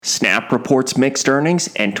Snap reports mixed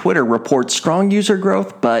earnings, and Twitter reports strong user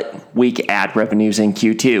growth but weak ad revenues in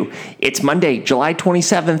Q2. It's Monday, July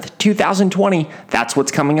 27th, 2020. That's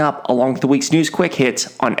what's coming up along with the week's news quick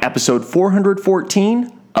hits on episode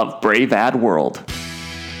 414 of Brave Ad World.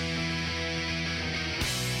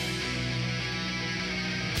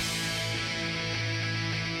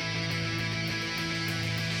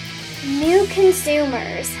 New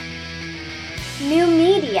consumers, new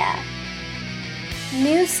media,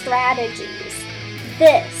 new strategies.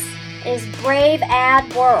 This is Brave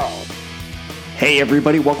Ad World. Hey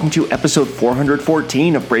everybody, welcome to episode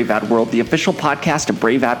 414 of Brave Ad World, the official podcast of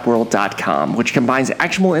braveadworld.com, which combines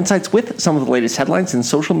actionable insights with some of the latest headlines in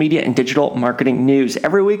social media and digital marketing news.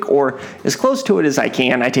 Every week, or as close to it as I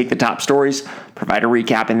can, I take the top stories, provide a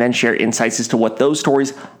recap, and then share insights as to what those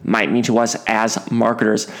stories might mean to us as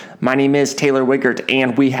marketers. My name is Taylor Wiggert,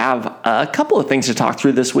 and we have a couple of things to talk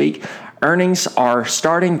through this week. Earnings are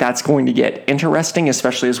starting. That's going to get interesting,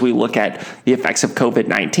 especially as we look at the effects of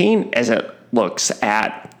COVID-19 as it looks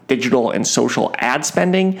at digital and social ad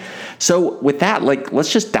spending. So with that,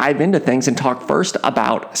 let's just dive into things and talk first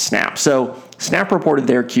about Snap. So Snap reported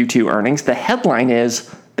their Q2 earnings. The headline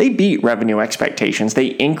is they beat revenue expectations. They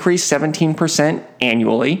increased 17%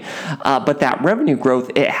 annually, but that revenue growth,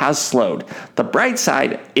 it has slowed. The bright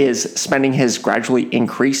side is spending has gradually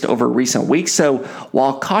increased over recent weeks. So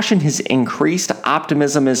while caution has increased,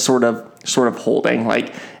 optimism is sort of holding.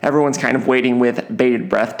 Like everyone's kind of waiting with bated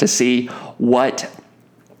breath to see what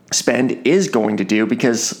spend is going to do,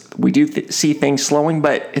 because we do see things slowing,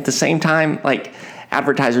 but at the same time,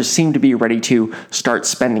 advertisers seem to be ready to start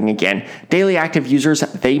spending again. Daily active users,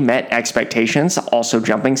 they met expectations, also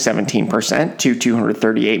jumping 17% to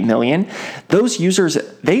 238 million. Those users,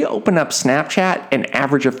 they open up Snapchat an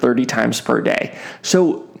average of 30 times per day.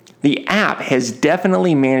 So the app has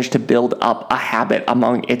definitely managed to build up a habit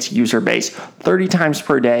among its user base. 30 times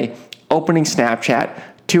per day, opening Snapchat,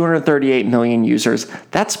 238 million users.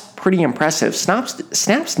 That's pretty impressive.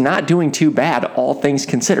 Snap's not doing too bad, all things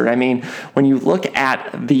considered. I mean, when you look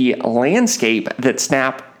at the landscape that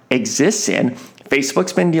Snap exists in,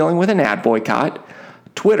 Facebook's been dealing with an ad boycott.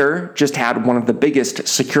 Twitter just had one of the biggest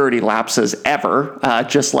security lapses ever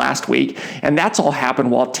just last week, and that's all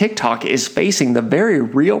happened while TikTok is facing the very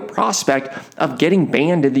real prospect of getting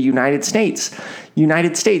banned in the United States.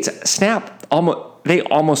 Snap, they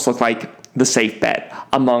almost look like the safe bet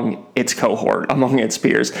among its cohort, among its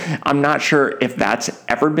peers. I'm not sure if that's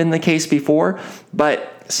ever been the case before,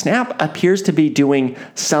 but Snap appears to be doing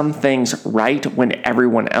some things right when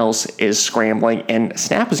everyone else is scrambling, and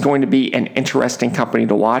Snap is going to be an interesting company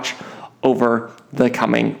to watch over the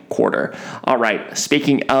coming quarter. All right,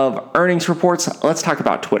 speaking of earnings reports, let's talk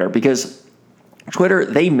about Twitter, because Twitter,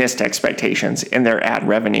 they missed expectations in their ad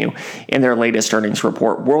revenue in their latest earnings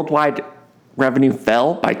report. Worldwide revenue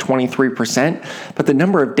fell by 23%, but the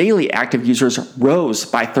number of daily active users rose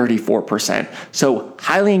by 34%. So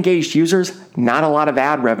highly engaged users, not a lot of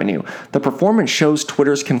ad revenue. The performance shows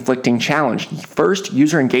Twitter's conflicting challenge. First,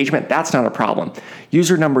 user engagement, that's not a problem.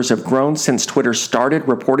 User numbers have grown since Twitter started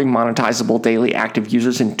reporting monetizable daily active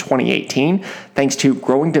users in 2018, thanks to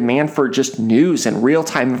growing demand for just news and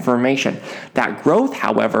real-time information. That growth,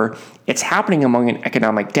 however, it's happening among an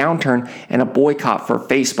economic downturn and a boycott for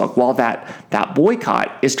Facebook. While that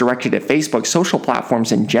boycott is directed at Facebook, social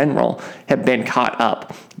platforms in general have been caught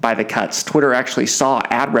up by the cuts. Twitter actually saw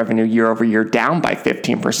ad revenue year over year down by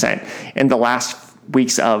 15% in the last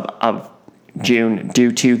weeks of June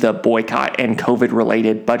due to the boycott and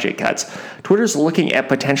COVID-related budget cuts. Twitter's looking at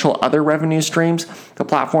potential other revenue streams. The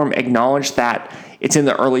platform acknowledged that it's in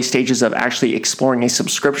the early stages of actually exploring a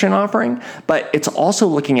subscription offering, but it's also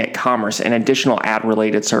looking at commerce and additional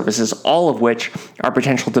ad-related services, all of which are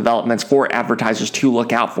potential developments for advertisers to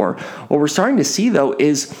look out for. What we're starting to see, though,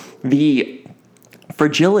 is the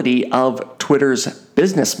fragility of Twitter's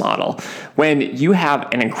business model. When you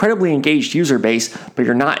have an incredibly engaged user base, but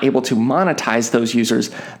you're not able to monetize those users,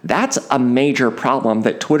 that's a major problem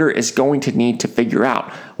that Twitter is going to need to figure out.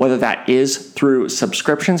 Whether that is through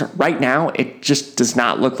subscriptions, right now, it just does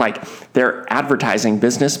not look like their advertising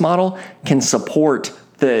business model can support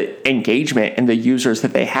the engagement and the users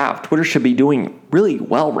that they have. Twitter should be doing really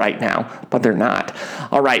well right now, but they're not.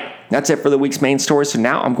 All right, that's it for the week's main stories. So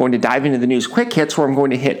now I'm going to dive into the news quick hits, where I'm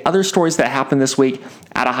going to hit other stories that happened this week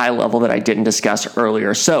at a high level that I didn't discuss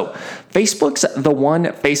earlier. So Facebook's the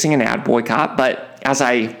one facing an ad boycott, but as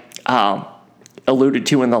I alluded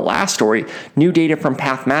to in the last story, new data from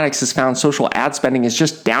Pathmatics has found social ad spending is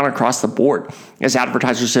just down across the board as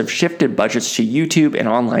advertisers have shifted budgets to YouTube and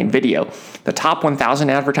online video. The top 1,000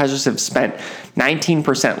 advertisers have spent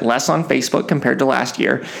 19% less on Facebook compared to last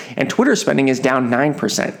year, and Twitter spending is down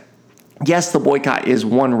 9%. Yes, the boycott is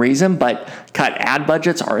one reason, but cut ad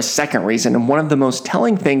budgets are a second reason. And one of the most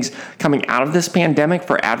telling things coming out of this pandemic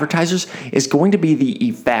for advertisers is going to be the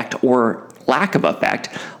effect or lack of effect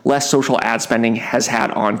less social ad spending has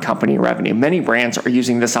had on company revenue. Many brands are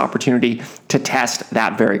using this opportunity to test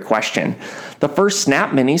that very question. The first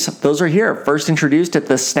Snap Minis, those are here. First introduced at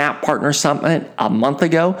the Snap Partner Summit a month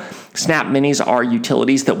ago. Snap Minis are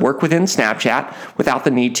utilities that work within Snapchat without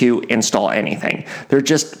the need to install anything. They're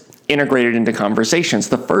just integrated into conversations.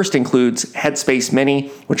 The first includes Headspace Mini,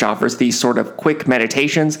 which offers these sort of quick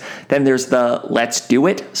meditations. Then there's the Let's Do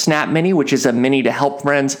It Snap Mini, which is a mini to help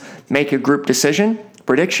friends make a group decision.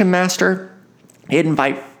 Prediction Master, it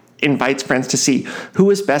invites friends to see who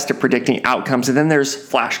is best at predicting outcomes. And then there's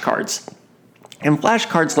flashcards. And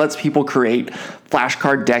flashcards lets people create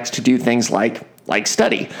flashcard decks to do things like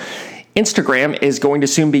study. Instagram is going to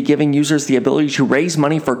soon be giving users the ability to raise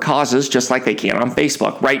money for causes just like they can on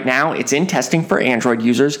Facebook. Right now, it's in testing for Android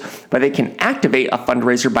users, but they can activate a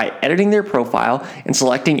fundraiser by editing their profile and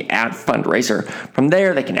selecting Add Fundraiser. From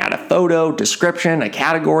there, they can add a photo, description, a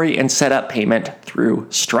category, and set up payment through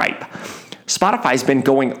Stripe. Spotify's been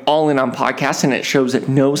going all in on podcasts, and it shows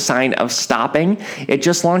no sign of stopping. It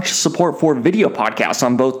just launched support for video podcasts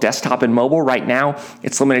on both desktop and mobile. Right now,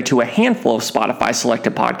 it's limited to a handful of Spotify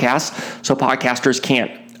selected podcasts, so podcasters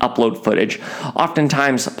can't upload footage.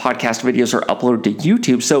 Oftentimes, podcast videos are uploaded to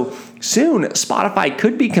YouTube, so soon Spotify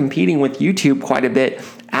could be competing with YouTube quite a bit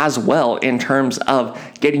as well in terms of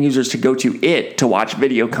getting users to go to it to watch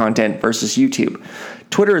video content versus YouTube.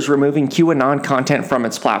 Twitter is removing QAnon content from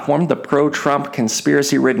its platform. The pro-Trump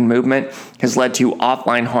conspiracy-ridden movement has led to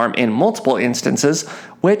offline harm in multiple instances,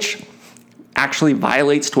 which actually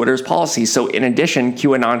violates Twitter's policies. So in addition,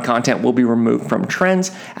 QAnon content will be removed from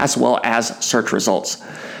trends as well as search results.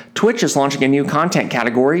 Twitch is launching a new content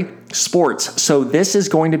category, sports. So this is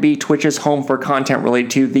going to be Twitch's home for content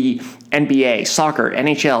related to the NBA, soccer,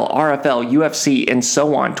 NHL, RFL, UFC, and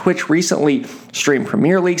so on. Twitch recently streamed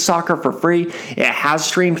Premier League soccer for free. It has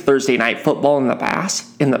streamed Thursday Night Football in the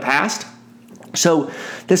past. So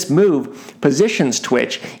this move positions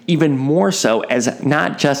Twitch even more so as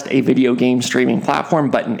not just a video game streaming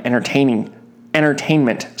platform, but an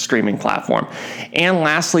entertainment streaming platform. And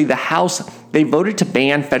lastly, the House, they voted to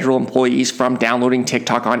ban federal employees from downloading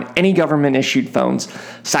TikTok on any government-issued phones,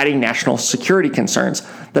 citing national security concerns.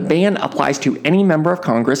 The ban applies to any member of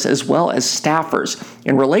Congress as well as staffers.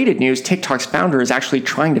 In related news, TikTok's founder is actually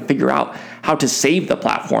trying to figure out how to save the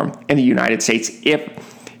platform in the United States if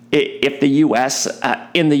the U.S.,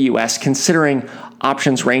 considering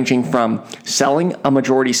options ranging from selling a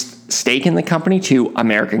majority stake in the company to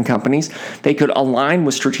American companies. They could align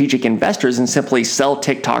with strategic investors and simply sell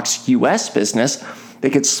TikTok's U.S. business.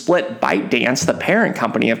 They could split ByteDance, the parent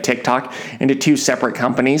company of TikTok, into two separate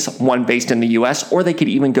companies, one based in the U.S., or they could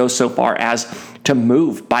even go so far as to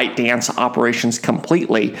move ByteDance operations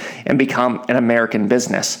completely and become an American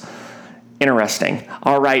business. Interesting.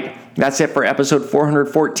 All right, that's it for episode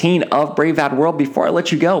 414 of Brave Ad World. Before I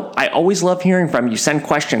let you go, I always love hearing from you. Send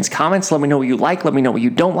questions, comments, let me know what you like, let me know what you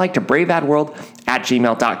don't like to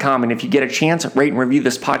braveadworld@gmail.com. And if you get a chance, rate and review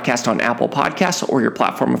this podcast on Apple Podcasts or your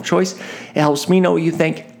platform of choice. It helps me know what you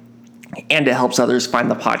think, and it helps others find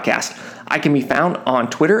the podcast. I can be found on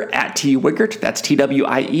Twitter at TWiegert. That's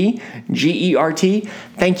TWIEGERT.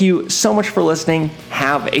 Thank you so much for listening.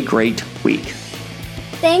 Have a great week.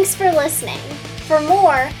 Thanks for listening. For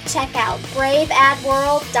more, check out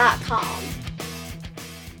braveadworld.com.